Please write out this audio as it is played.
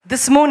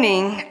This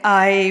morning,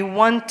 I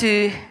want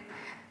to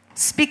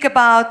speak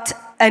about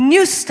a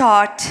new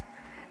start,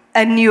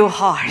 a new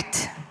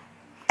heart.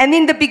 And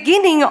in the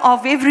beginning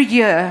of every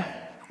year,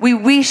 we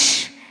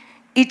wish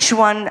each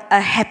one a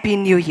happy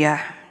new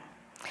year.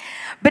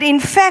 But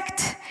in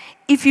fact,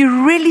 if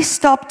you really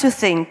stop to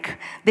think,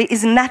 there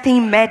is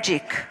nothing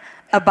magic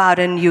about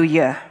a new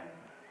year.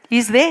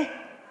 Is there?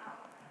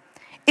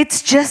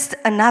 It's just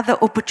another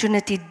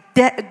opportunity.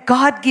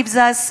 God gives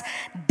us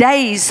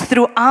days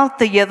throughout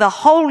the year, the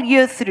whole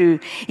year through.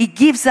 He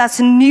gives us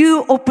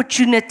new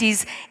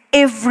opportunities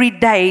every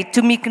day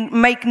to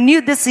make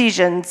new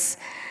decisions,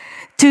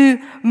 to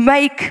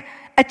make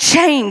a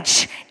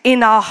change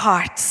in our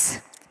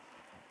hearts,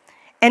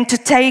 and to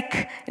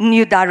take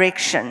new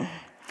direction.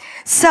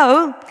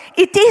 So,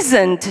 it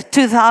isn't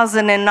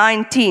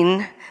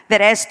 2019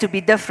 that has to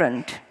be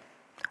different.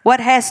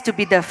 What has to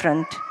be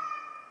different?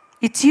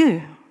 It's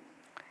you,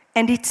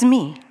 and it's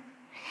me.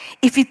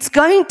 If it's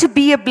going to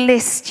be a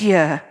blessed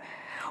year,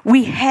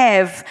 we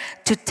have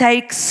to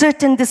take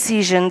certain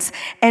decisions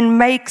and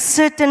make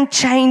certain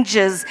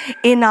changes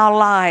in our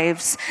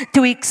lives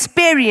to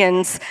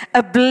experience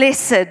a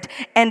blessed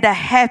and a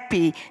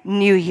happy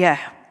new year.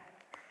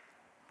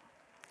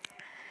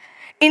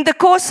 In the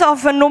course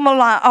of our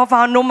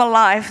normal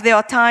life, there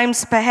are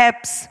times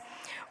perhaps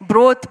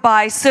brought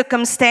by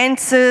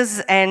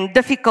circumstances and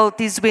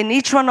difficulties when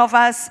each one of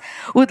us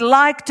would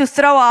like to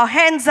throw our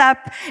hands up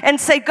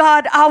and say,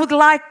 God, I would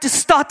like to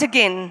start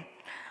again.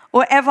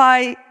 Or am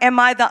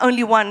I the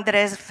only one that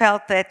has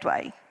felt that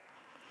way?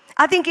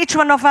 I think each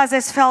one of us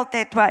has felt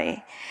that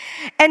way.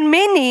 And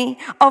many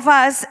of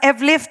us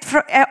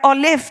are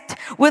left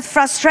with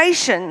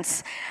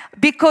frustrations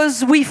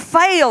because we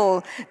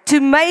fail to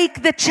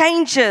make the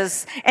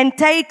changes and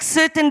take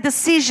certain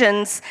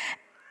decisions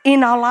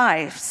in our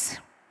lives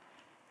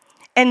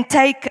and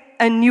take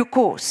a new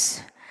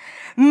course.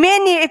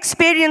 Many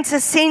experience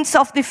a sense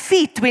of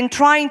defeat when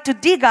trying to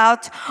dig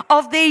out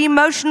of their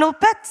emotional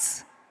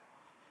pits.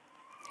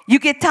 You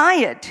get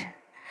tired,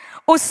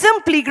 or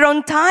simply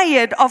grown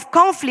tired of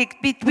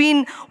conflict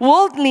between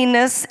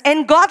worldliness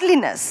and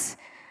godliness,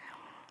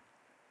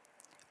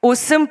 or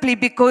simply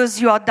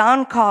because you are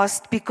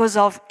downcast because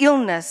of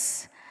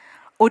illness,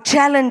 or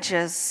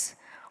challenges,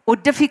 or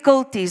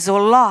difficulties,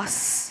 or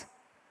loss,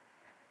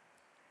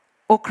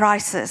 or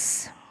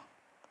crisis.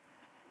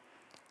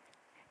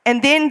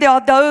 And then there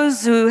are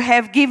those who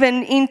have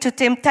given into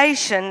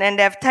temptation and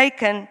have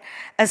taken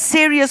a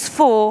serious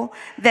fall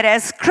that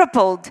has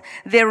crippled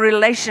their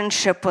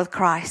relationship with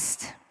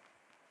Christ.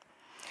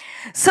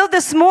 So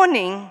this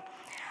morning,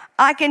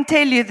 I can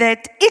tell you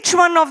that each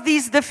one of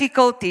these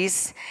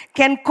difficulties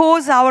can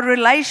cause our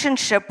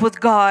relationship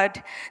with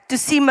God to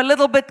seem a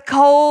little bit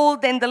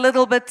cold and a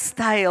little bit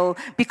stale,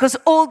 because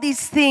all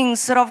these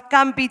things sort of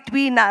come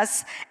between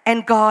us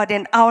and God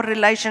and our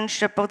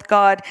relationship with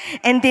God.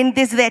 And then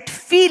there's that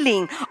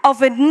feeling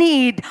of a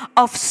need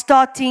of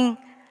starting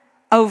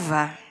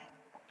over.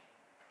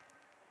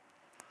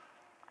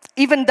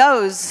 Even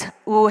those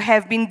who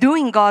have been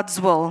doing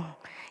God's will,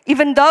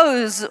 even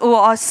those who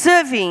are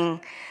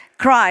serving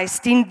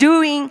Christ in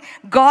doing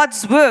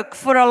God's work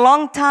for a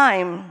long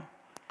time,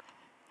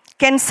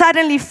 can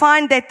suddenly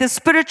find that the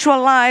spiritual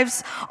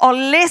lives are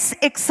less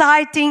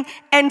exciting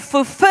and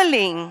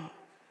fulfilling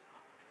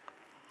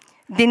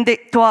than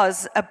it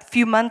was a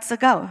few months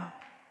ago.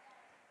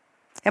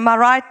 Am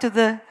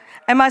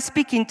I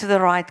speaking to the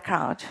right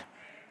crowd?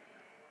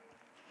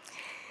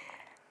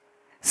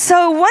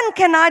 So one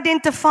can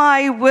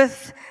identify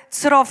with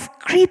sort of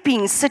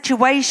creeping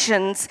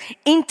situations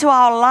into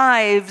our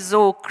lives,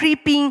 or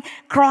creeping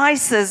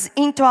crises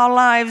into our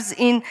lives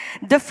in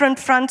different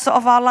fronts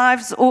of our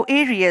lives or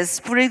areas.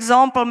 For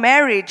example,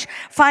 marriage,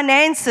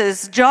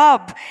 finances,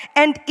 job,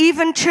 and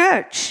even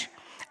church.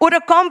 Or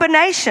a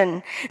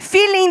combination,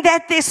 feeling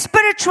that their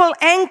spiritual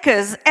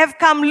anchors have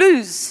come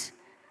loose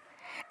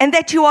and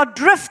that you are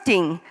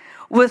drifting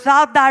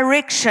without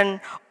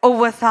direction or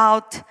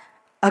without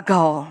a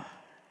goal.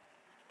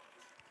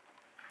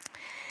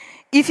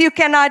 If you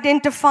can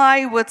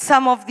identify with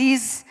some of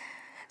these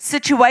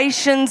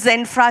situations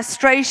and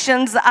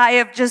frustrations I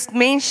have just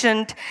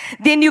mentioned,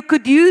 then you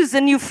could use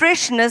a new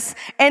freshness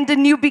and a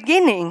new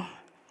beginning.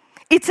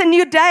 It's a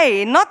new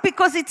day, not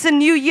because it's a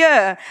new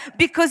year,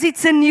 because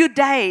it's a new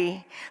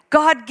day.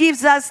 God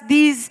gives us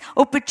these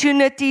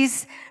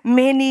opportunities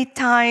many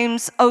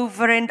times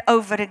over and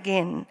over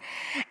again.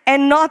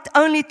 And not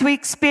only to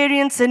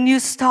experience a new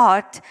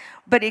start,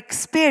 but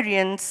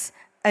experience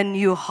a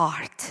new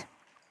heart.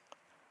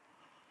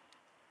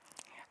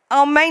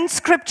 Our main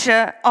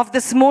scripture of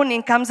this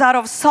morning comes out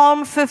of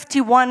Psalm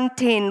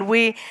 51:10,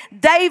 where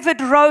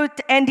David wrote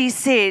and he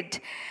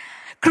said,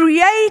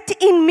 "Create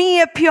in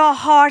me a pure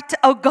heart,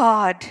 O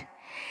God,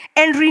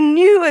 and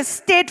renew a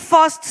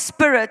steadfast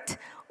spirit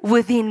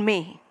within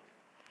me."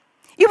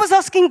 He was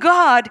asking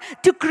God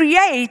to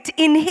create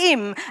in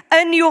him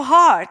a new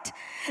heart.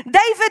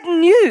 David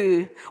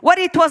knew what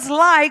it was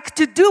like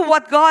to do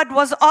what God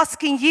was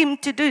asking him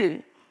to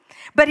do.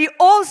 But he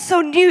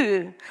also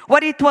knew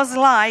what it was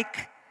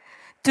like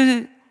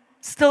to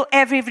still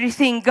have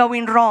everything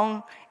going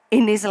wrong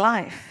in his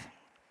life.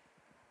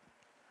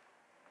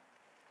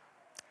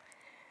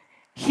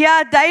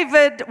 Here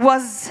David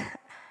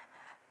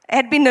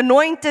had been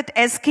anointed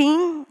as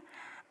king,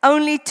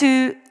 only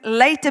to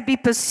later be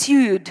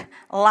pursued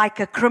like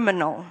a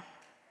criminal.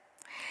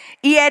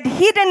 He had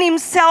hidden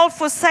himself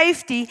for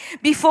safety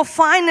before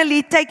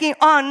finally taking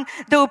on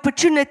the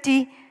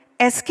opportunity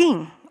as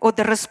king, or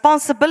the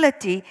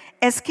responsibility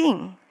as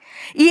king.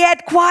 He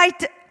had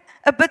quite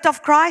a bit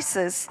of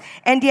crisis,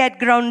 and he had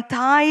grown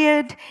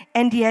tired,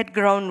 and he had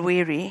grown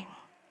weary.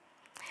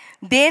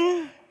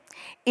 Then,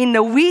 in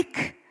a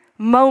weak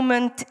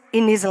moment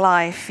in his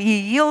life, he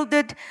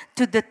yielded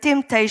to the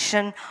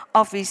temptation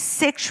of his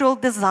sexual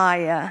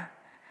desire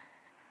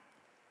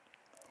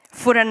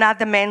for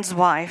another man's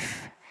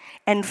wife,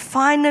 and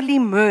finally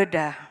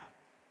murder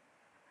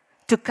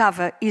to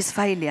cover his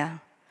failure.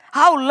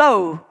 How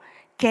low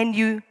can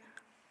you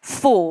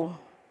fall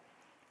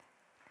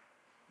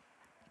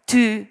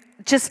to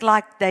just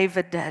like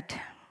David did?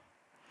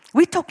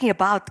 We're talking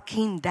about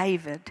King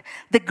David,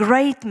 the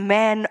great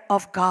man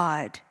of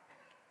God.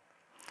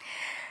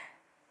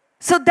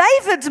 So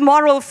David's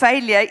moral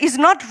failure is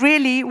not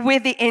really where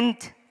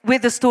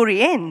the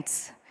story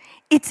ends.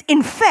 It's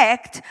in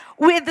fact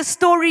where the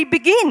story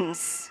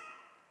begins.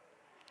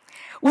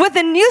 With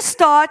a new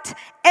start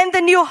and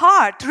a new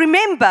heart.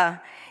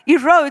 Remember, he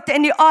wrote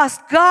and he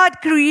asked, God,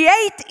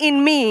 create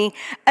in me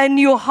a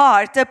new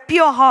heart, a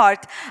pure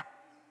heart,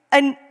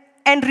 and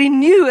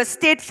renew a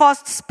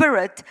steadfast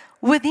spirit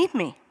within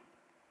me.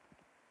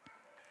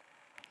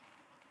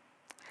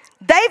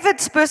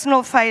 David's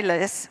personal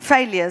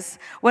failures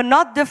were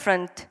not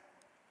different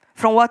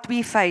from what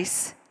we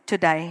face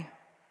today.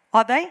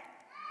 Are they?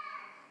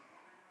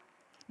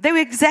 They were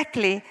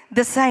exactly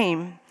the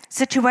same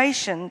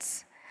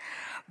situations.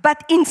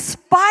 But in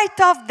spite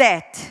of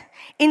that,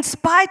 in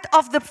spite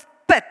of the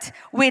pit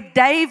where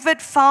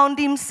David found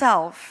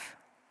himself,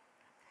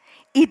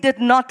 he did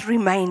not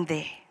remain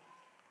there.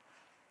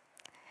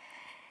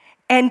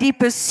 And he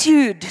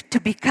pursued to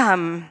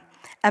become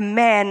a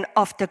man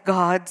after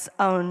God's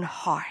own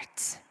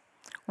heart.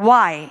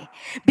 Why?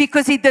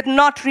 Because he did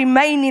not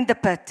remain in the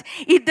pit.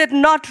 He did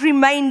not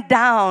remain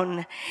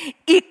down.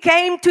 He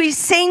came to his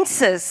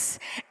senses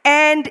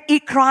and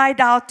he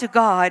cried out to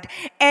God.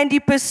 And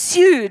he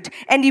pursued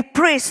and he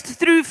pressed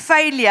through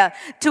failure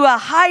to a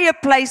higher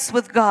place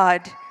with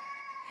God.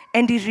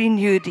 And he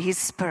renewed his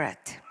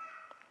spirit.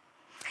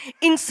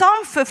 In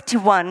Psalm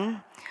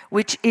 51,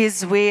 which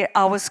is where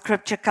our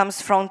scripture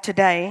comes from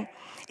today,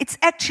 it's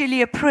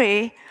actually a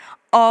prayer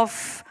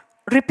of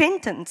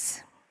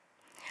repentance,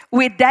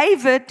 where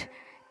David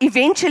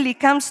eventually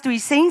comes to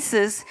his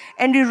senses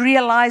and he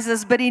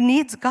realizes, but he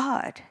needs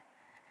God.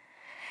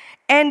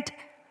 And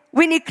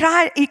when he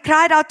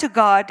cried out to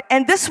God,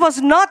 and this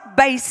was not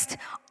based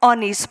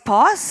on his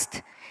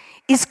past,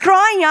 his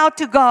crying out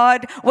to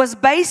God was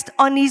based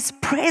on his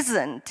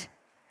present,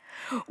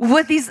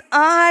 with his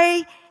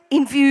eye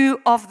in view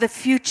of the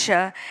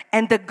future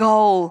and the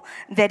goal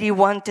that he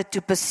wanted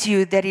to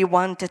pursue, that he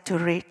wanted to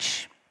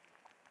reach.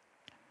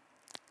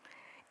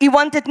 He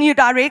wanted new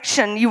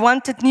direction, he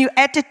wanted new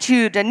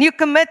attitude, a new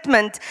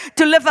commitment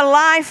to live a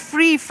life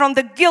free from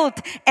the guilt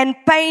and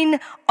pain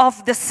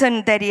of the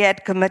sin that he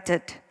had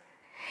committed.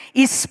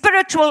 His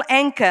spiritual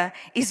anchor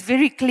is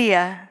very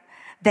clear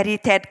that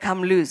it had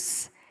come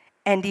loose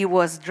and he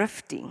was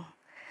drifting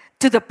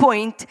to the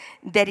point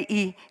that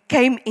he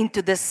came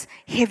into this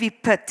heavy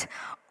pit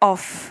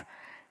of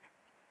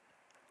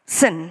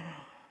sin.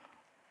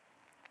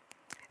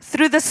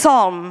 Through the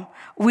psalm,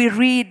 we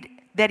read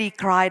that he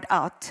cried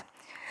out.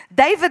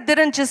 David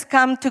didn't just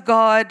come to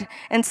God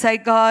and say,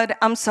 God,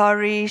 I'm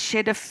sorry,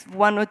 shed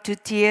one or two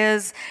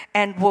tears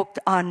and walked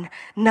on.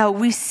 No,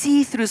 we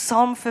see through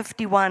Psalm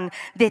 51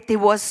 that there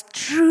was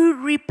true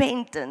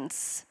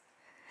repentance.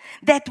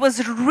 That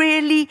was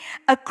really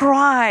a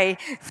cry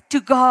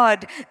to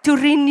God to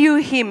renew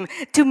him,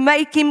 to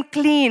make him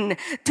clean,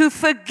 to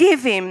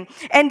forgive him.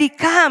 And he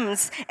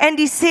comes and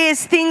he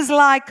says things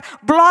like,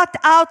 blot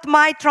out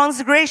my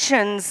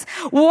transgressions,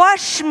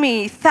 wash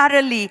me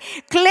thoroughly,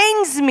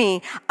 cleanse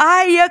me.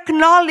 I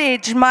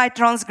acknowledge my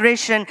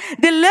transgression,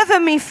 deliver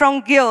me from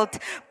guilt,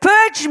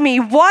 purge me,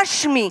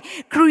 wash me,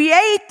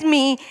 create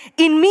me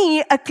in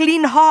me a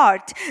clean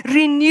heart,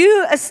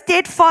 renew a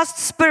steadfast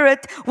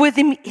spirit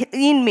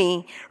within me.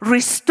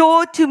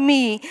 Restore to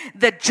me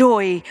the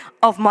joy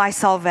of my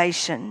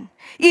salvation.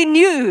 He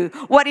knew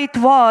what it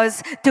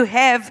was to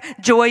have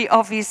joy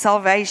of his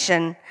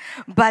salvation,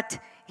 but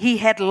he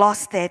had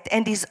lost that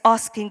and he's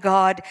asking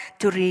God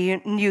to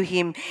renew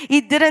him.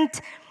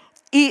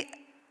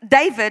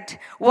 David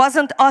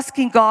wasn't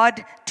asking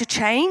God to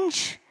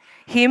change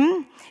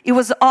him. He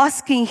was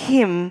asking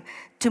him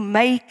to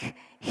make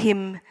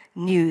him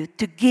new,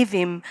 to give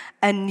him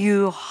a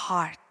new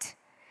heart.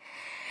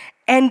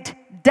 And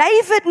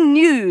David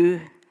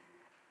knew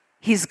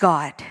his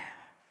God.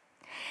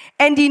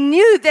 And he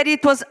knew that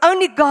it was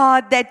only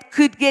God that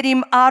could get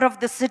him out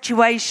of the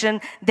situation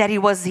that he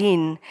was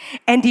in.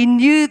 And he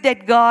knew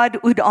that God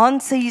would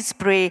answer his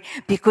prayer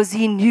because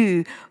he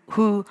knew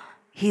who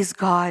his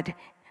God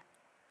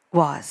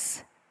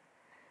was.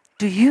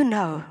 Do you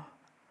know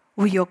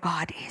who your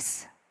God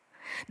is?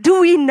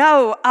 Do we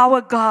know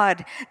our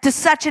God to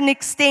such an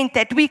extent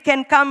that we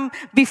can come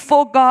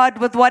before God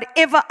with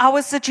whatever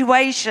our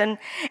situation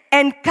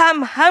and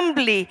come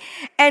humbly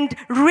and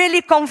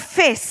really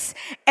confess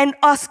and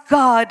ask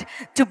God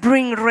to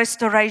bring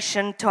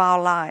restoration to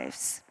our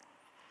lives?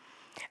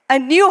 A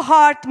new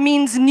heart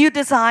means new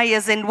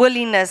desires and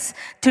willingness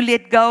to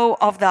let go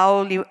of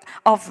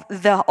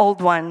the old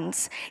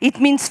ones.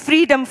 It means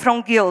freedom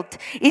from guilt.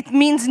 It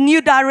means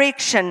new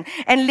direction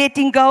and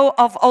letting go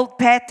of old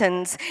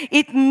patterns.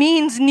 It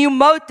means new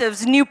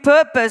motives, new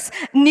purpose,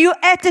 new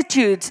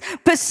attitudes,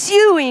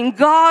 pursuing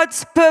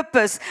God's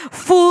purpose,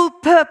 full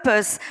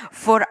purpose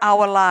for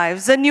our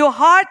lives. A new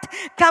heart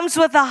comes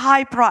with a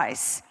high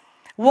price.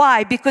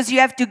 Why? Because you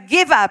have to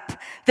give up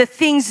the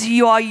things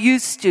you are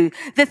used to,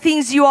 the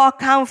things you are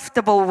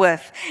comfortable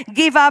with.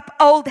 Give up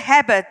old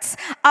habits,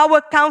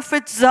 our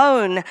comfort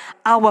zone,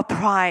 our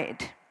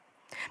pride.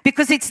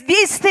 Because it's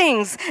these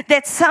things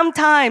that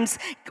sometimes,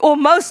 or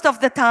most of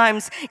the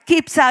times,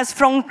 keeps us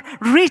from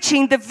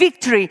reaching the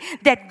victory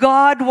that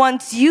God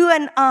wants you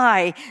and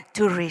I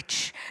to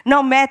reach.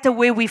 No matter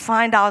where we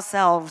find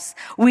ourselves,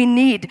 we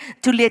need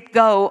to let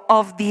go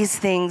of these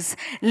things.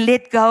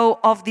 Let go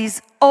of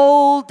these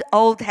old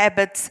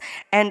habits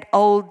and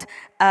old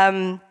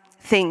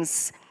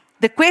things.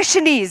 The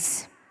question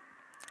is,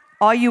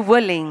 are you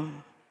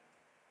willing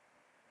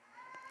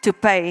to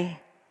pay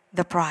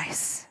the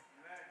price?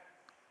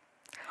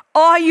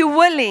 Are you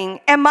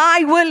willing? Am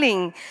I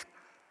willing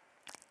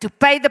to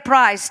pay the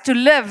price, to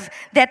live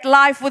that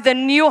life with a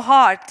new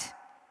heart?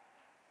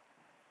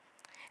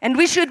 And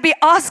we should be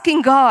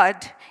asking God,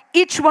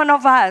 each one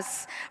of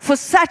us, for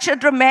such a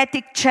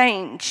dramatic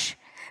change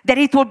that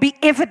it will be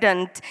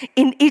evident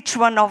in each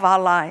one of our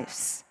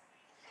lives.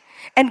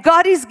 And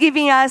God is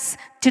giving us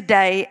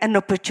today an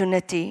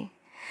opportunity.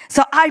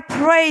 So I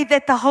pray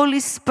that the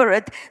Holy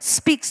Spirit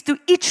speaks to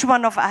each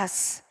one of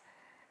us.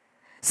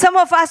 Some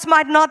of us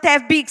might not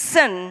have big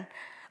sin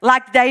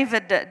like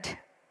David did.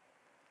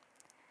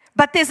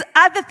 But there's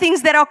other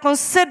things that are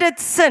considered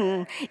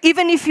sin.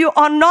 Even if you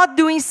are not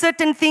doing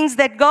certain things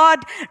that God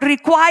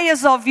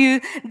requires of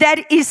you,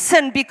 that is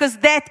sin because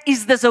that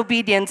is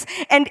disobedience.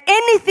 And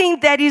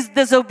anything that is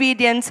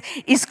disobedience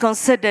is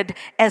considered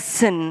as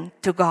sin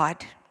to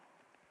God.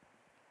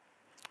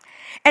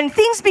 And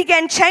things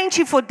began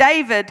changing for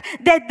David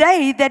that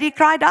day that he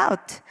cried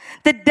out.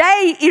 The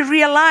day he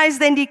realized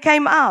and he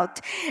came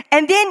out.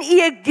 And then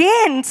he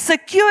again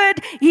secured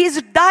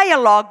his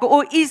dialogue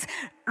or his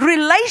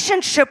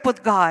relationship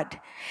with God.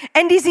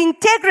 And his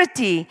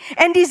integrity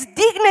and his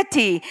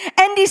dignity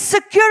and his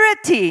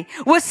security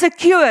was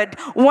secured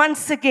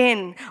once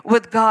again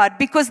with God.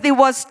 Because there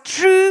was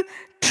true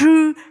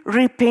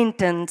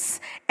repentance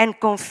and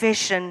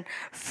confession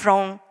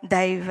from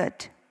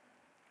David.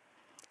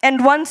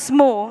 And once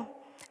more,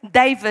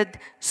 David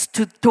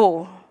stood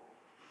tall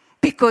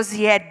because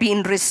he had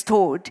been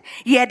restored.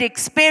 He had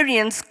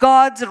experienced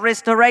God's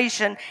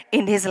restoration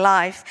in his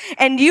life.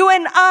 And you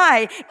and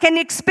I can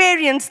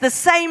experience the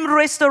same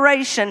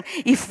restoration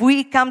if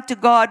we come to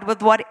God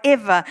with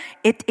whatever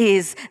it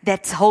is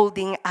that's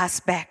holding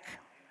us back.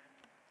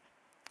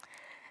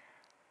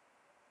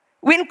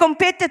 When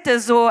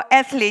competitors or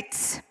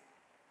athletes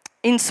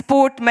in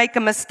sport make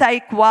a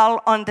mistake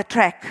while on the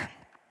track,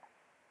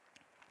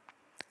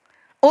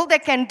 all they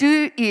can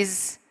do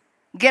is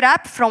get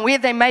up from where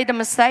they made a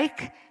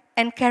mistake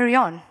and carry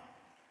on.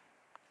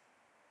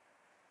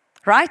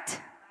 Right?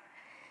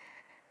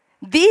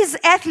 These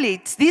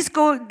athletes, these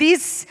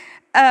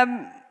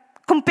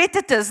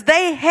competitors,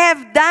 they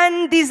have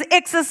done these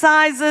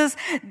exercises,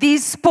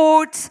 these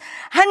sports,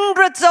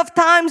 hundreds of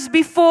times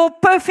before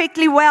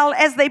perfectly well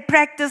as they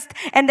practiced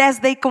and as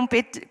they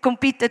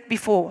competed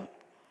before.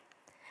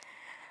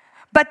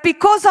 But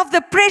because of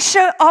the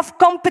pressure of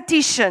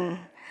competition,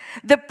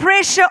 the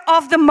pressure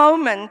of the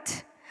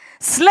moment,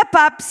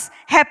 slip-ups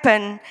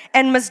happen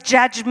and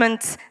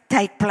misjudgments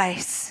take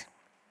place.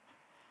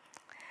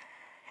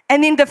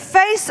 And in the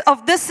face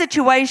of this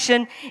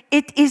situation,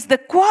 it is the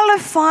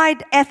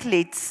qualified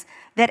athletes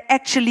that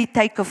actually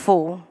take a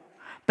fall.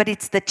 But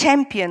it's the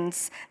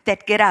champions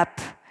that get up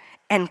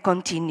and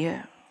continue.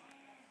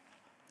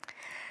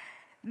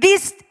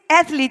 These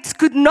athletes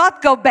could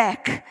not go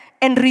back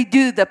and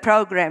redo the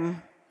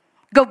program,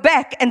 go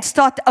back and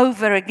start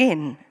over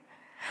again.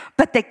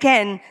 But they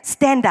can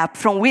stand up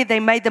from where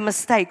they made the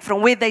mistake,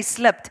 from where they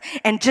slipped,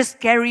 and just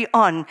carry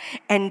on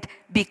and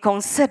be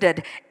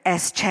considered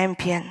as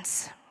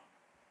champions.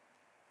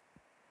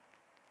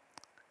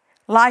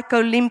 Like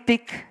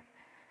Olympic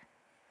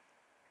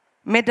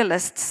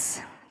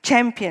medalists,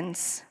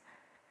 champions,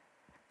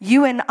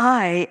 you and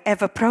I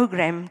have a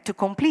program to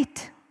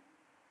complete.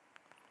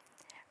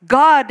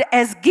 God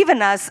has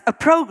given us a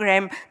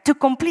program to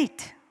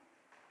complete.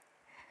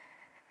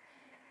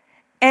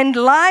 And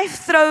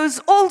life throws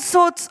all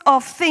sorts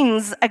of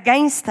things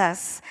against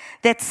us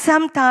that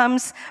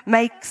sometimes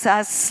makes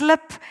us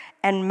slip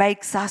and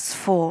makes us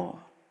fall.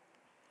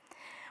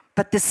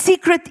 But the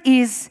secret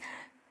is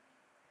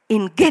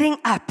in getting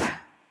up.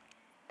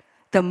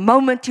 The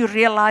moment you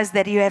realize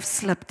that you have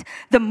slipped,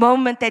 the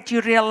moment that you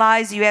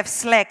realize you have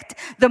slacked,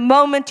 the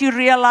moment you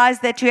realize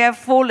that you have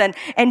fallen,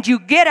 and you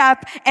get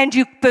up and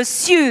you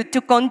pursue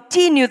to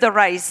continue the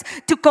race,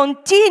 to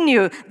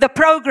continue the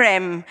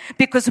program,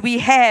 because we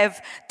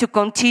have to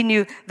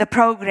continue the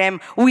program.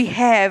 We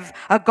have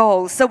a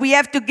goal. So we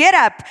have to get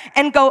up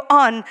and go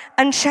on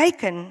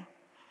unshaken.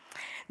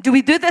 Do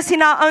we do this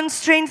in our own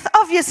strength?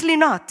 Obviously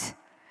not.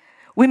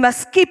 We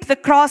must keep the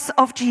cross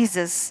of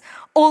Jesus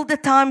all the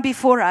time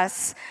before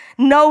us,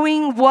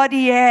 knowing what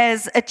He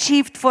has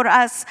achieved for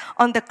us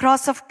on the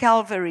cross of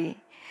Calvary.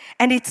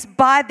 And it's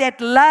by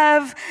that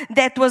love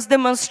that was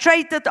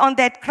demonstrated on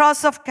that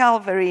cross of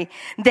Calvary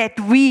that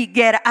we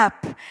get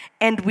up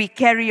and we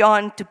carry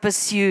on to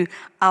pursue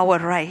our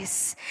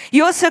race.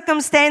 Your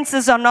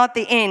circumstances are not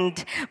the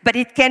end, but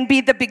it can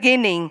be the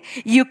beginning.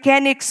 You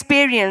can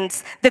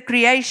experience the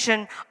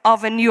creation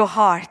of a new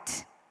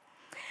heart.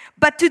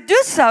 But to do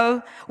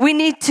so, we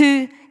need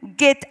to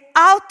get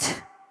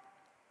out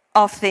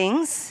of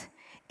things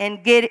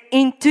and get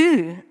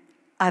into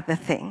other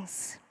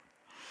things.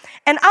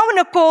 And I want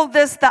to call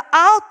this the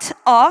out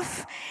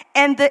of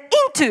and the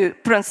into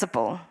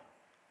principle.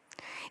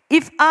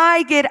 If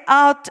I get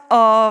out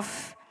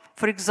of,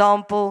 for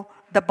example,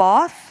 the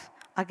bath,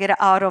 I get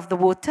out of the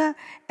water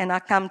and I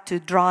come to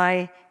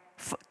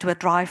a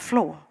dry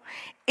floor.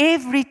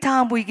 Every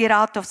time we get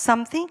out of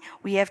something,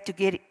 we have to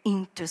get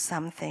into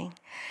something.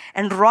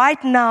 And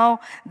right now,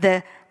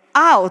 the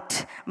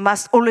out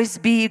must always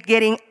be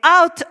getting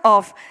out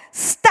of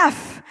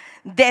stuff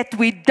that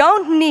we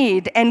don't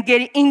need and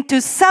get into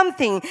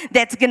something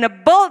that's going to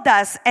build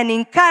us and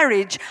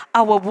encourage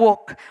our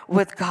walk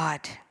with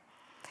God.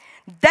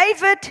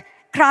 David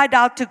cried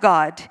out to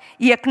God.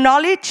 He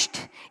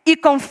acknowledged, he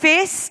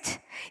confessed,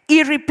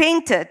 he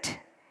repented.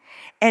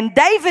 And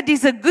David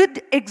is a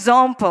good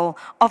example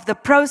of the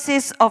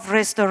process of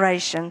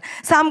restoration.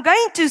 So I'm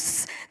going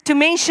to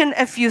mention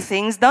a few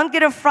things. Don't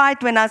get a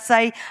fright when I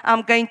say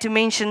I'm going to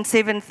mention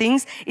 7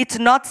 things. It's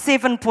not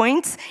 7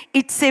 points.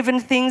 It's 7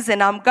 things,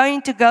 and I'm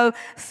going to go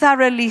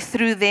thoroughly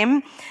through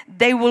them.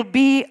 They will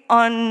be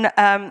on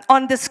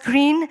the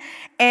screen,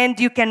 and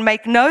you can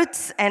make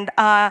notes. And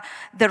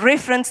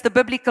the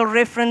biblical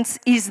reference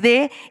is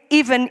there,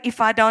 even if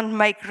I don't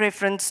make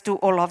reference to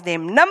all of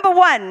them. Number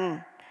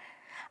 1.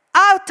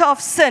 Out of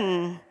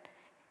sin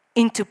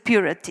into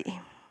purity.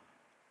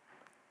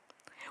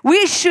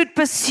 We should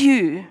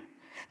pursue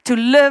to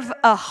live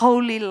a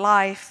holy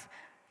life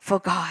for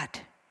God.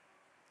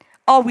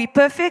 Are we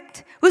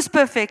perfect? Who's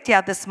perfect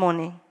here this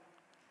morning?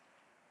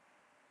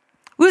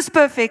 Who's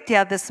perfect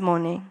here this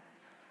morning?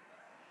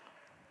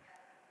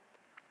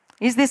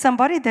 Is there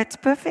somebody that's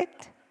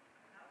perfect?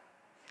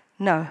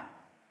 No.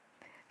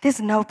 There's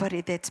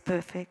nobody that's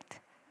perfect.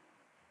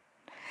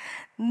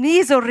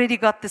 He's already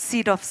got the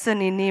seed of sin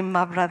in him,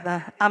 my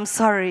brother. I'm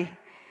sorry.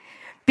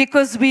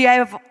 Because we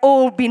have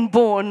all been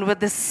born with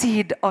the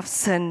seed of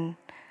sin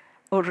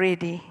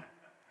already.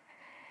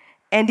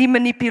 And he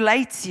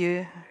manipulates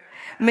you.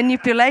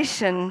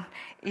 Manipulation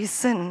is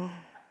sin.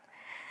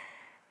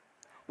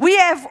 We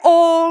have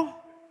all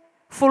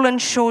fallen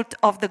short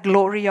of the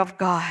glory of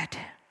God.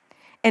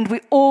 And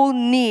we all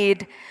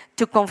need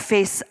to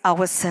confess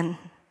our sin.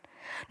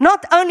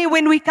 Not only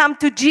when we come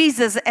to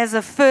Jesus as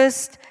a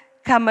first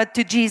comer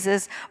to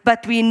Jesus,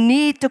 but we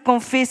need to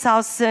confess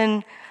our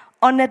sin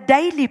on a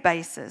daily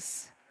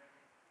basis.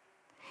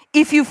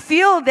 If you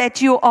feel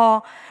that you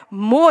are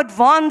more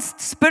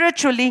advanced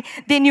spiritually,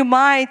 then you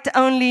might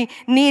only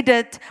need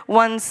it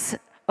once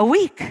a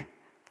week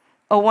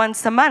or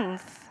once a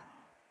month.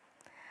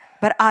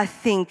 But I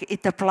think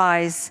it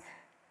applies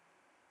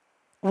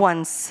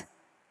once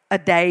a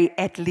day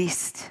at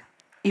least,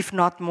 if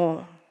not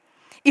more.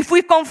 If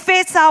we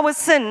confess our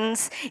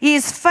sins, He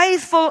is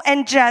faithful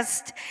and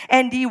just,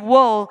 and He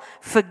will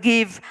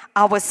forgive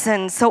our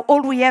sins. So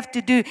all we have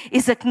to do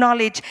is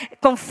acknowledge,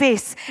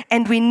 confess,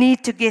 and we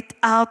need to get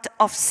out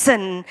of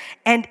sin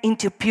and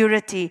into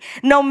purity.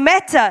 No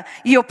matter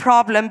your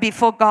problem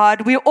before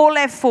God, we all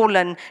have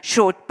fallen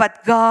short,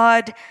 but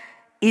God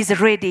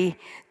is ready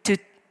to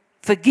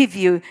forgive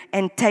you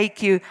and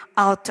take you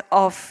out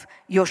of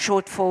your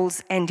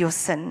shortfalls and your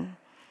sin.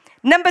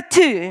 Number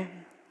 2.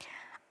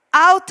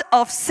 Out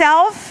of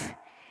self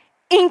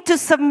into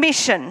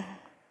submission.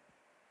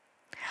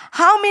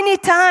 How many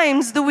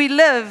times do we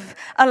live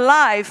a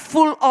life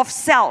full of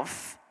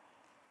self?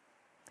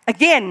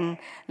 Again,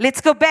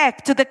 let's go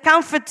back to the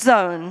comfort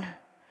zone,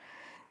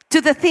 to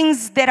the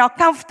things that are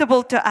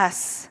comfortable to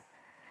us.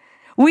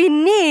 We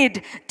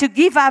need to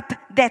give up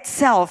that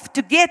self,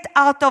 to get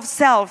out of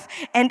self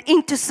and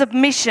into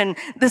submission,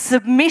 the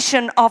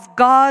submission of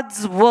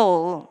God's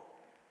will.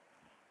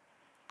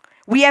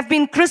 We have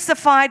been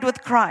crucified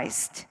with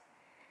Christ,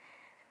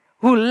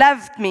 who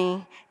loved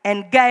me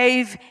and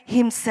gave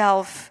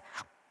Himself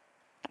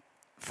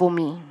for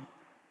me.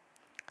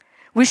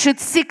 We should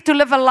seek to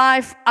live a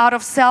life out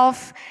of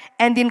self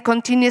and in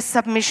continuous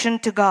submission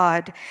to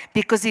God,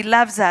 because He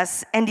loves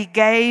us and He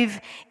gave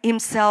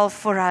Himself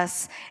for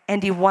us,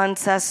 and He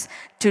wants us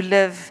to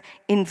live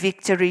in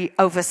victory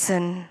over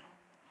sin.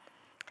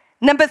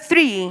 Number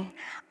 3,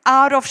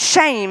 out of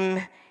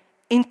shame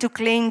into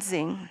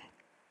cleansing.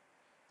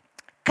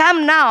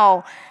 Come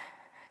now,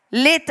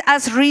 let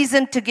us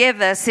reason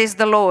together, says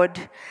the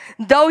Lord.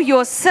 Though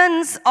your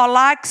sins are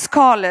like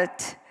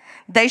scarlet,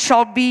 they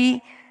shall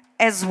be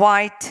as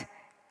white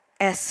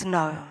as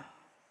snow.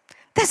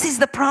 This is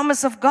the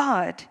promise of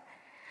God.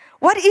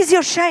 What is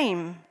your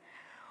shame?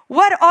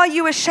 What are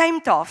you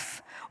ashamed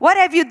of? What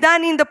have you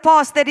done in the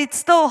past that it's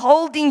still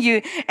holding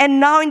you, and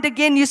now and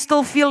again you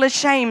still feel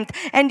ashamed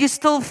and you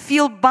still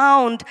feel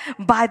bound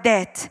by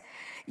that?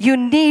 You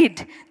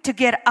need to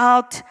get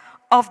out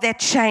of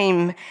that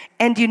shame,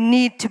 and you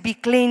need to be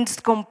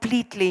cleansed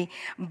completely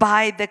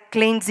by the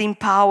cleansing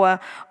power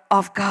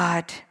of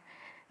God.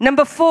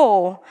 Number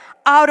 4,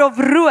 out of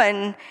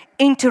ruin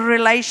into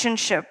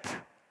relationship.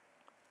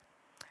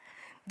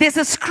 There's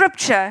a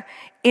scripture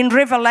in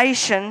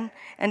Revelation,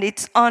 and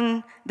it's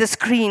on the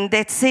screen,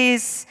 that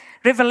says,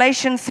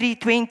 Revelation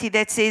 3:20,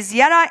 that says,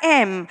 "Here I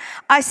am,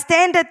 I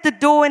stand at the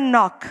door and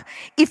knock.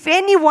 If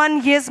anyone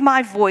hears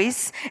my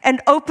voice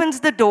and opens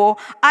the door,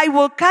 I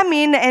will come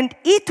in and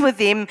eat with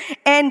him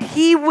and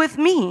he with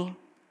me."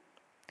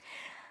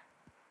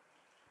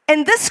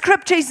 And this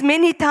scripture is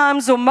many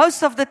times, or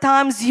most of the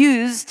times,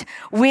 used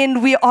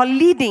when we are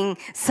leading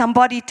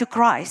somebody to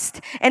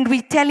Christ. And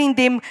we're telling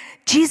them,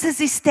 Jesus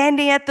is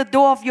standing at the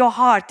door of your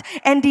heart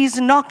and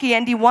He's knocking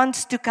and He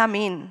wants to come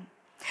in.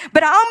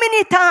 But how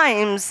many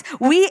times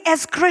we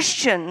as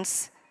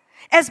Christians,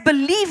 as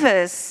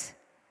believers,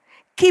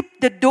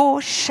 keep the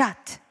door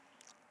shut?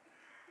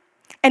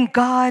 And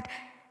God,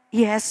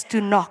 He has to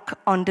knock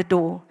on the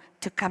door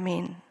to come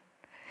in.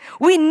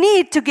 We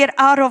need to get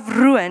out of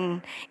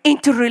ruin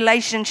into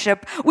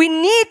relationship. We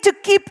need to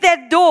keep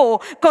that door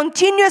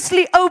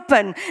continuously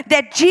open,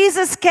 that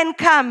Jesus can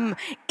come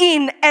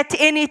in at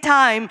any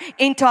time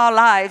into our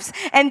lives.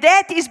 And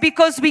that is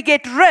because we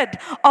get rid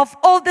of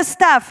all the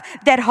stuff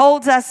that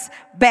holds us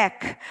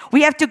back.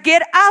 We have to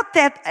get out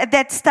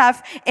that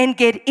stuff and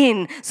get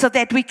in so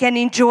that we can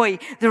enjoy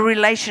the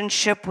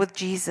relationship with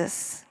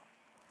Jesus.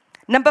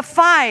 Number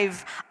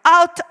 5,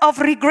 out of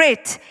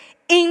regret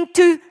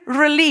into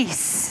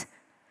release.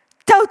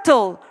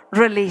 Total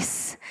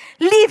release.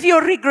 Leave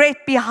your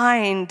regret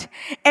behind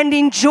and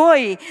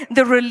enjoy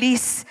the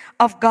release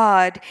of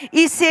God.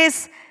 He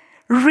says,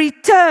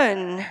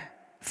 "Return,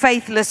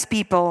 faithless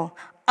people,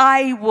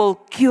 I will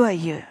cure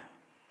you."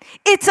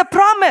 It's a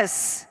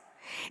promise.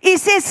 He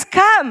says,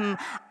 "Come,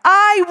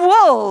 I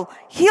will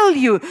heal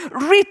you.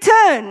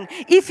 Return.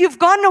 If you've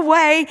gone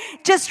away,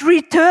 just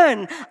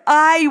return.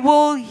 I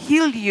will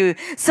heal you."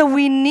 So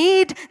we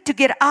need to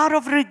get out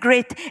of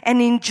regret and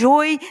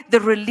enjoy the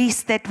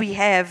release that we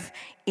have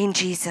in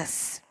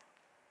Jesus.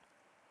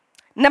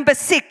 Number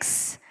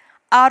 6,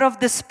 out of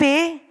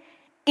despair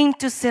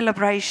into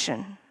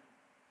celebration.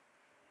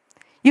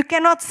 You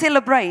cannot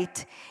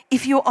celebrate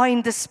if you are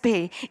in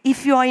despair,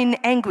 if you are in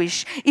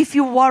anguish, if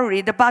you're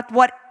worried about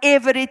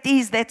whatever it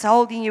is that's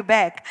holding you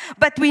back.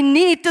 But we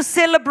need to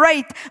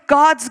celebrate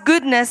God's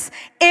goodness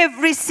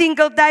every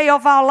single day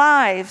of our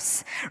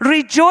lives.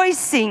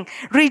 Rejoicing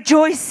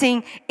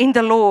in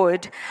the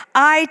Lord.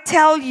 I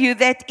tell you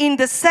that in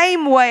the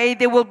same way,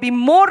 there will be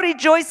more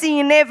rejoicing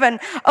in heaven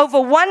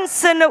over one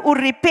sinner who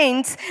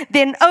repents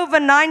than over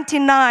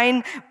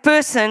 99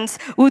 persons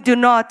who do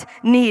not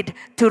need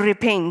to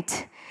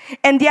repent.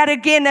 And yet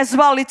again as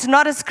well, it's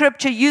not a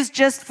scripture used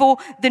just for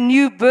the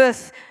new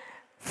birth,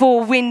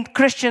 for when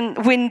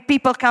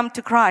people come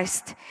to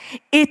Christ.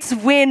 It's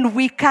when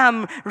we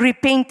come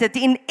repented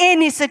in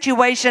any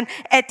situation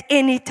at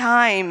any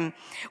time.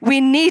 We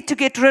need to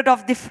get rid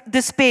of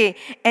despair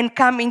and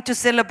come into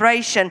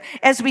celebration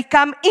as we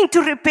come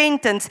into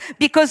repentance,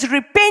 because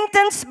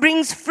repentance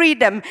brings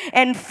freedom,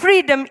 and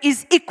freedom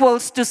is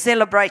equals to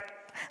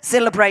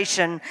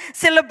celebration.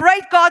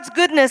 Celebrate God's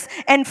goodness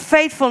and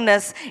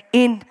faithfulness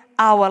in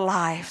our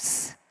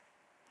lives.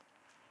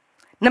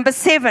 Number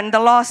 7, the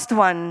last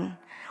one.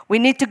 We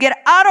need to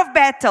get out of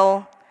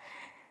battle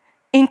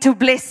into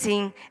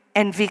blessing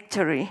and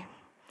victory.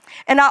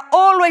 And I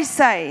always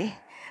say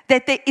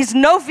that there is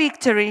no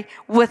victory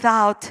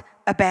without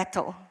a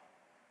battle.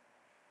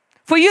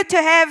 For you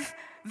to have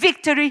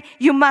victory,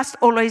 you must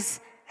always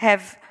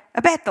have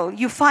a battle.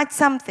 You fight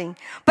something.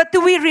 But do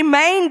we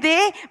remain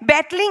there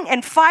battling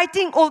and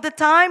fighting all the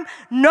time?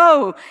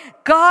 No.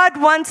 God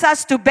wants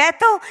us to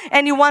battle,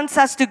 and He wants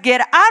us to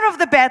get out of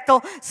the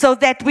battle so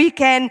that we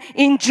can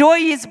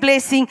enjoy His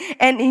blessing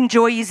and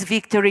enjoy His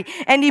victory.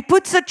 And He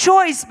puts a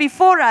choice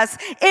before us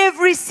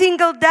every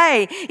single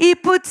day. He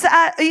puts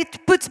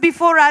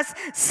before us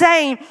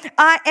saying,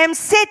 "I am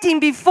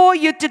setting before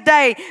you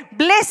today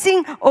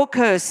blessing or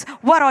curse."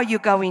 What are you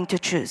going to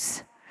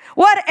choose?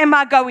 What am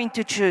I going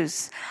to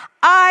choose?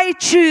 I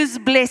choose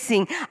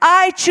blessing.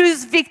 I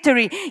choose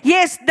victory.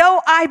 Yes,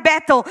 though I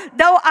battle,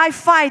 though I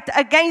fight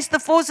against the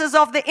forces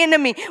of the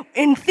enemy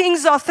and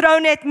things are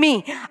thrown at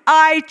me,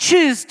 I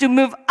choose to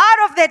move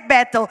out of that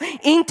battle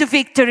into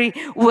victory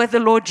with the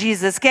Lord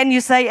Jesus. Can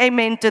you say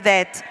amen to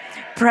that?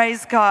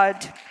 Praise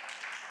God.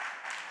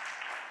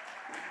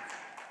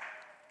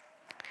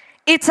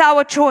 It's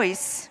our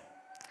choice.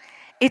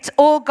 It's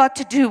all got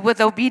to do with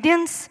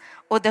obedience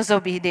or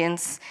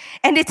disobedience.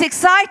 And it's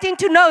exciting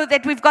to know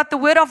that we've got the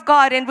Word of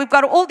God and we've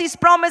got all these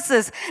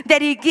promises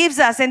that He gives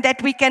us and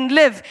that we can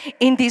live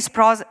in these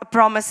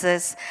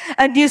promises.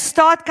 A new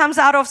start comes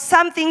out of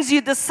some things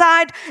you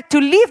decide to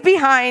leave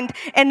behind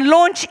and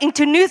launch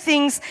into new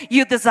things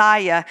you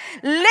desire.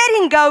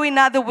 Letting go, in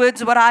other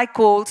words, what I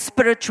call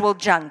spiritual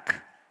junk.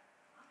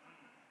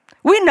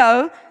 We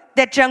know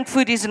that junk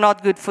food is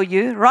not good for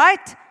you,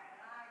 right?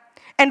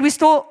 And we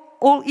still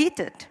all eat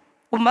it.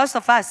 Or most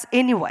of us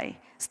anyway.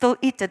 Still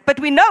eat it, but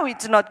we know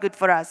it's not good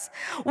for us.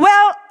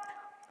 Well,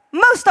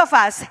 most of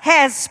us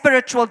has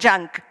spiritual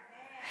junk,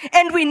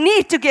 and we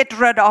need to get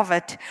rid of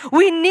it.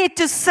 We need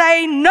to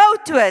say no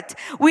to it.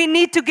 We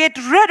need to get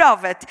rid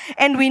of it,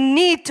 and we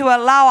need to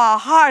allow our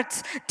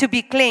hearts to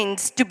be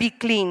cleansed, to be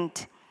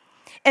cleaned.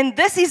 And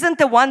this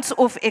isn't a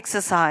once-off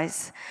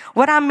exercise.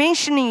 What I'm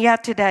mentioning here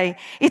today,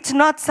 it's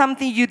not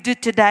something you do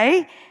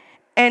today,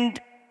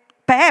 and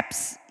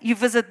perhaps you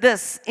visit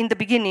this in the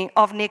beginning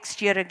of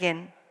next year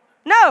again.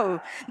 No,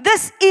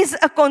 this is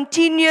a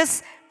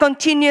continuous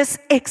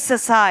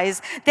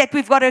exercise that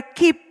we've got to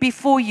keep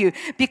before you,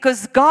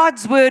 because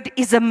God's Word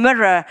is a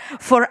mirror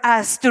for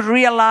us to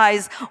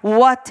realize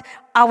what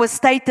our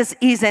status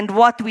is and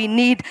what we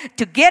need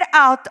to get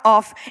out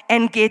of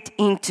and get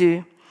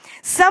into.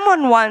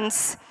 Someone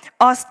once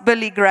asked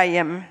Billy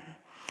Graham,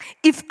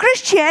 if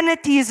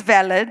Christianity is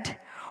valid,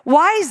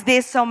 why is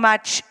there so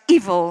much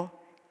evil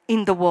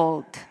in the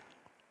world?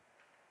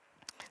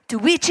 To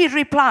which he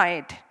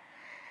replied,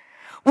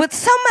 with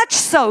so much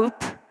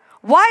soap,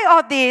 why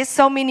are there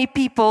so many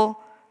people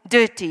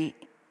dirty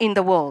in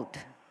the world?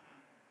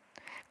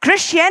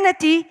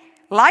 Christianity,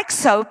 like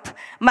soap,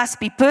 must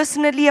be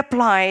personally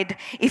applied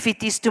if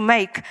it is to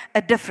make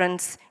a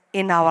difference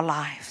in our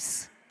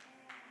lives.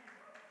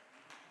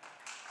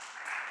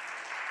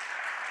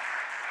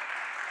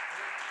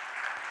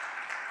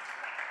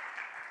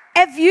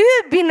 Have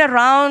you been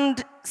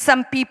around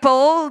some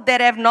people that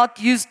have not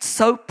used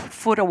soap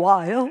for a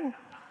while?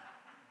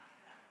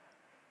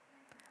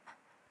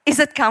 Is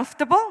it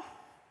comfortable?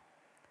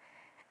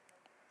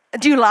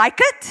 Do you like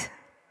it?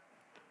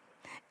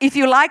 If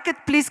you like it,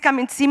 please come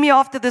and see me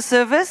after the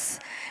service,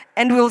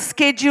 and we'll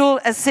schedule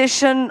a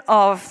session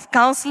of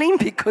counseling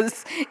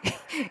because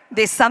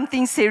there's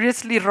something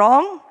seriously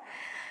wrong.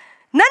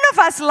 None of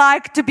us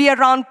like to be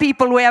around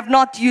people who have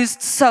not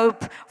used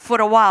soap for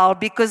a while,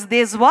 because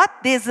there's what?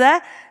 There's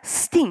a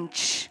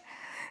stench.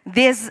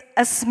 There's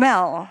a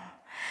smell.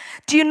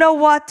 Do you know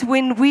what?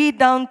 When we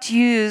don't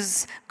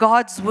use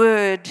God's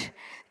Word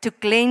to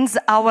cleanse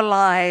our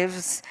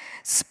lives,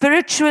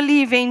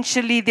 spiritually,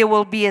 eventually there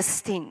will be a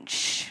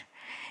stench.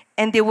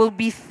 And there will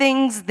be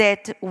things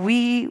that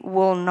we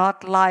will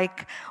not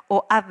like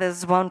or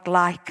others won't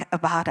like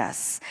about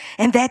us.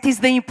 And that is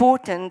the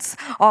importance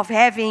of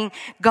having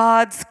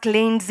God's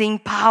cleansing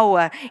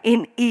power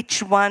in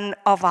each one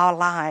of our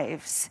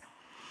lives.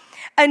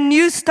 A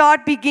new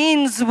start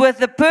begins with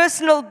the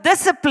personal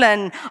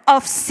discipline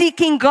of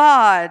seeking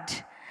God,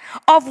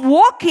 of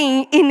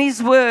walking in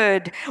His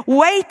Word,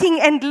 waiting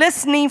and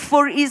listening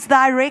for His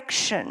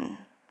direction.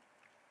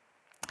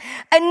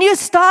 A new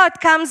start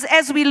comes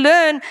as we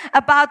learn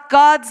about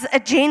God's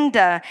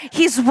agenda,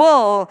 His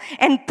will,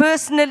 and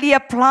personally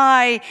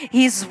apply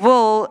His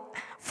will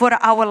for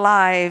our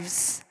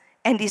lives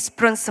and His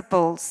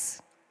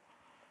principles.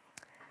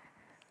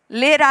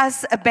 Let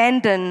us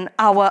abandon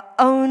our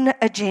own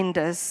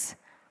agendas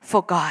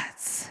for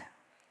God's.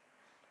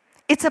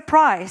 It's a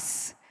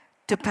price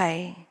to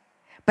pay,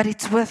 but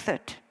it's worth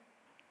it.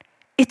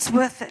 It's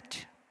worth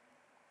it.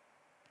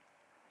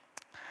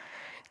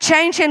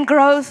 Change and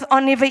growth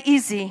are never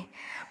easy,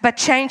 but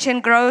change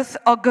and growth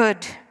are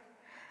good.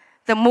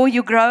 The more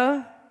you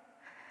grow,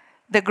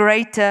 the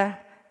greater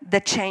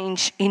the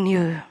change in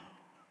you.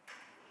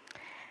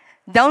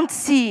 Don't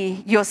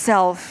see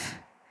yourself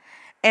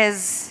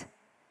as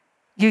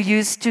you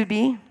used to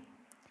be,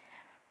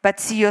 but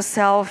see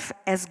yourself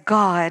as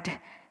God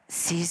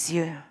sees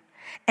you.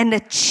 And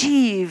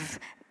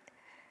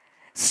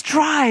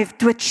strive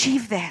to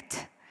achieve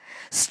that.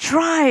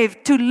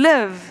 Strive to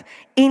live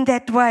in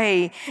that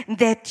way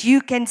that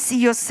you can see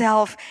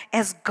yourself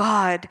as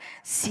God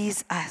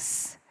sees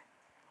us.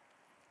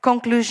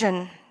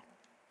 Conclusion.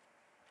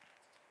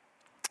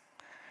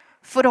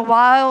 For a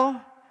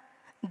while,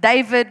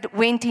 David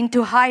went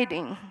into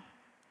hiding,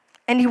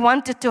 and he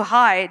wanted to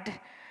hide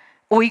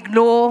or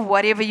ignore,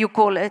 whatever you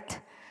call it,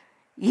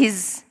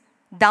 his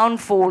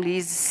downfall,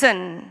 his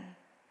sin.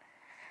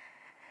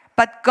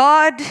 But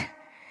God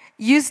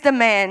used a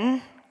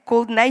man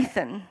called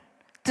Nathan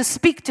to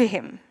speak to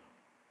him.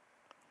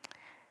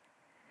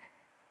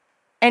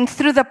 And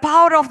through the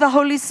power of the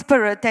Holy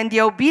Spirit and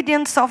the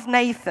obedience of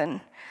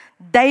Nathan,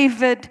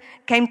 David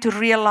came to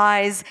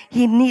realize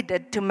he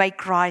needed to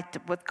make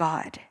right with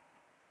God.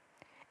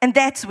 And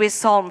that's where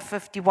Psalm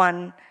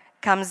 51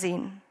 comes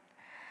in.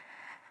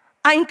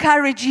 I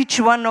encourage each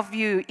one of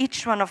you,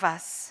 each one of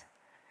us,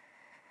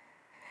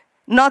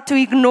 not to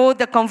ignore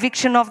the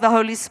conviction of the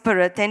Holy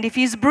Spirit. And if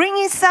He's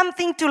bringing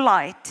something to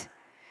light,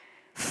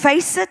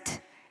 face it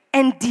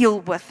and deal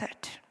with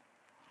it.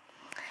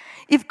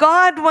 If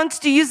God wants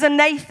to use a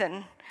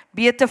Nathan,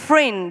 be it a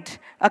friend,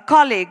 a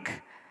colleague,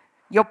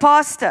 your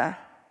pastor,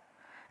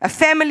 a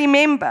family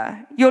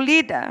member, your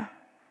leader,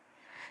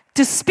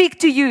 to speak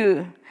to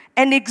you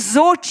and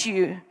exhort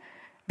you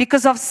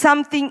because of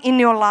something in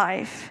your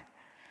life,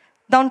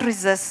 don't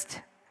resist,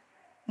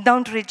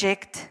 don't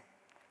reject,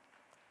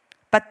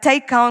 but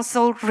take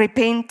counsel,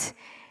 repent,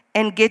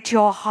 and get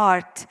your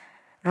heart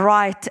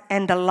right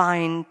and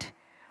aligned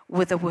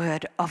with the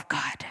Word of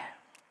God.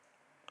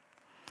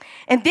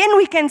 And then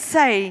we can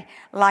say,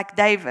 like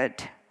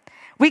David,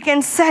 we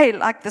can say,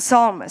 like the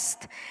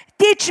psalmist,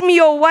 teach me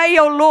your way,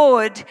 O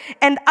Lord,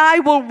 and I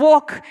will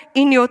walk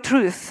in your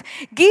truth.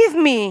 Give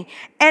me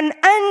an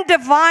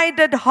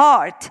undivided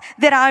heart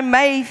that I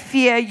may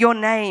fear your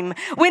name.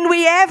 When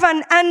we have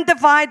an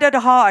undivided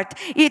heart,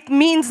 it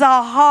means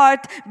our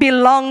heart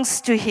belongs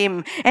to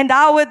Him. And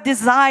our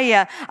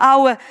desire,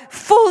 our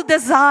full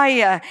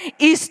desire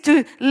is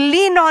to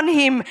lean on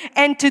Him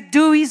and to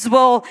do His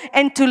will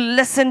and to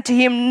listen to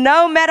Him,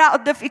 no matter how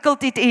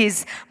difficult it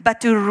is,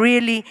 but to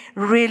really,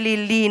 really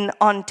lean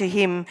on to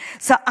Him.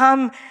 So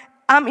I'm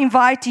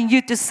inviting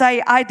you to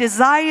say, I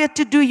desire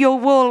to do your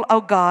will,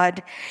 O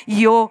God.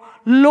 Your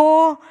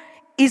law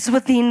is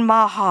within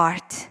my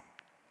heart.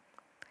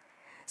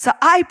 So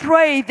I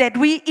pray that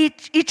we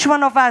each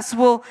one of us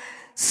will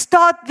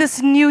start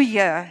this new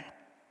year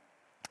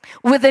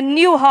with a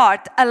new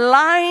heart,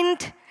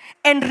 aligned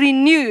and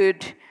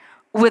renewed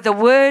with the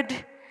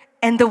Word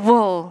and the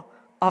will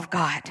of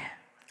God.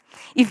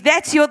 If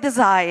that's your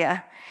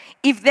desire,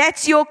 if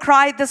that's your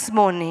cry this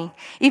morning,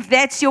 if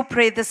that's your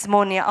prayer this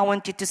morning, I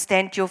want you to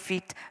stand to your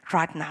feet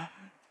right now.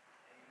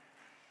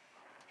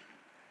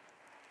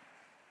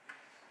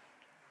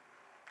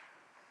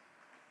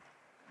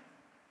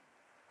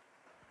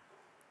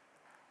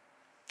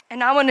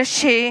 And I want to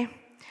share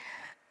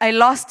a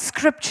lost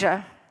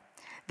scripture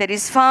that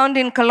is found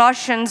in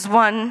Colossians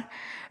 1,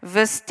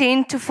 verse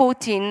 10 to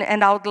 14.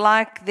 And I would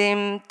like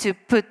them to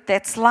put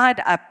that slide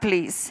up,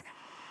 please.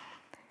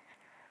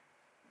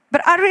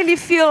 But I really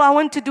feel I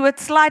want to do it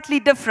slightly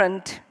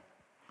different.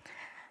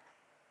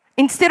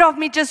 Instead of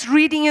me just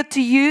reading it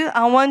to you,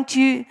 I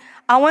wanted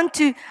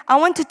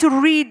to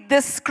read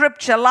this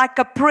scripture like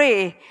a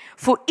prayer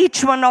for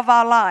each one of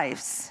our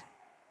lives.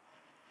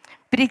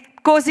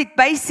 Because it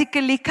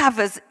basically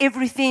covers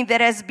everything that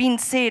has been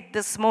said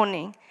this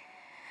morning.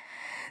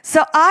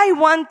 So I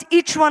want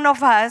each one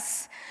of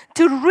us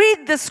to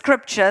read the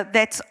scripture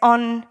that's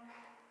on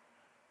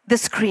the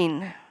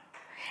screen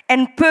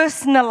and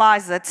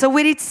personalize it. So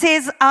when it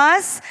says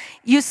us,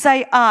 you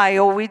say I,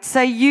 or when it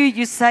say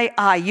you say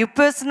I. You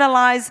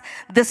personalize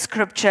the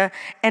scripture,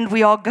 and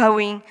we are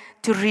going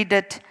to read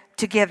it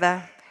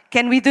together.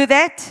 Can we do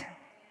that?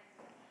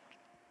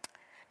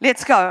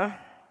 Let's go.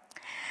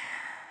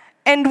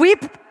 And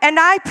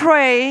I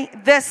pray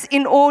this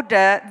in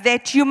order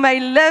that you may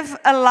live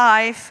a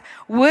life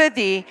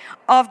worthy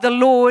of the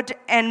Lord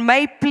and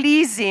may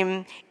please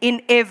Him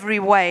in every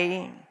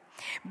way,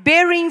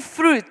 bearing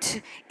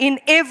fruit in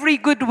every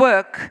good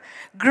work,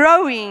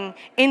 growing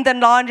in the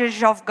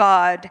knowledge of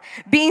God,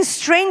 being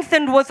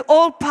strengthened with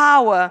all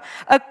power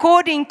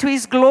according to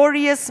His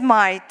glorious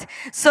might,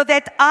 so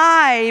that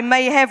I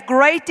may have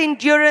great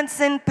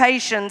endurance and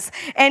patience,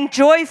 and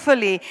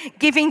joyfully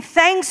giving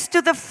thanks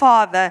to the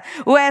Father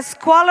who has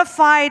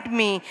qualified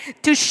me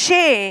to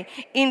share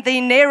in the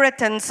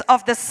inheritance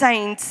of the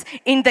saints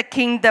in the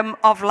kingdom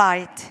of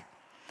light.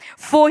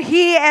 For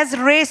He has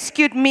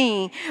rescued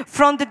me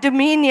from the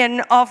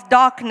dominion of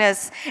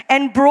darkness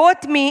and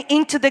brought me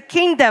into the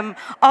kingdom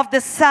of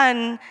the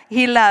Son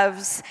He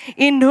loves,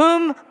 in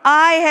whom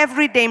I have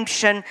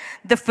redemption,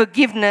 the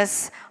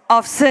forgiveness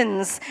of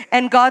sins.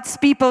 And God's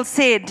people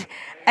said,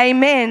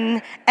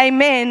 Amen,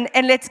 amen.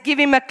 And let's give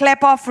Him a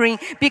clap offering,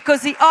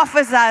 because He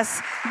offers us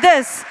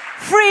this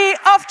free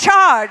of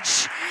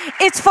charge.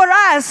 It's for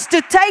us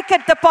to take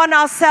it upon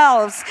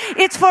ourselves.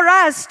 It's for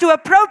us to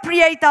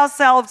appropriate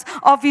ourselves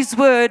of His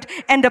word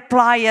and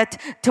apply it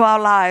to our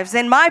lives.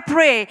 And my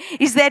prayer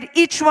is that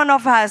each one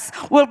of us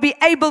will be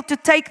able to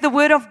take the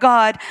word of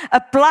God,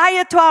 apply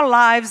it to our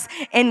lives,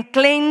 and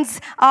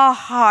cleanse our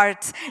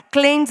hearts,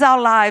 cleanse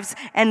our lives,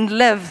 and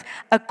live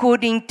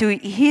according to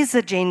His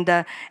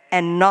agenda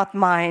and not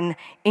mine,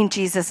 in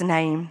Jesus'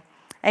 name.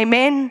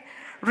 Amen.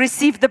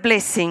 Receive the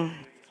blessing.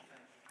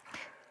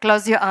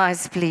 Close your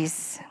eyes,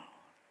 please.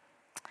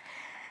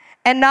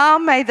 And now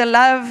may the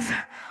love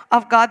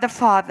of God the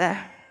Father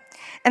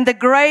and the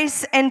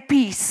grace and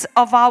peace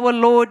of our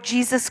Lord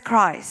Jesus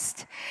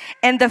Christ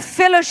and the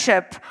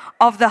fellowship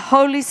of the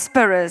Holy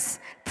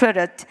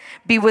Spirit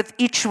be with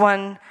each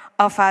one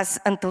of us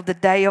until the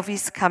day of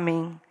his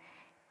coming.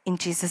 In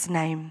Jesus'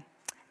 name.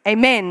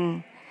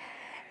 Amen.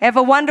 Have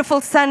a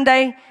wonderful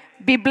Sunday.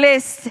 Be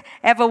blessed.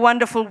 Have a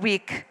wonderful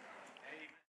week.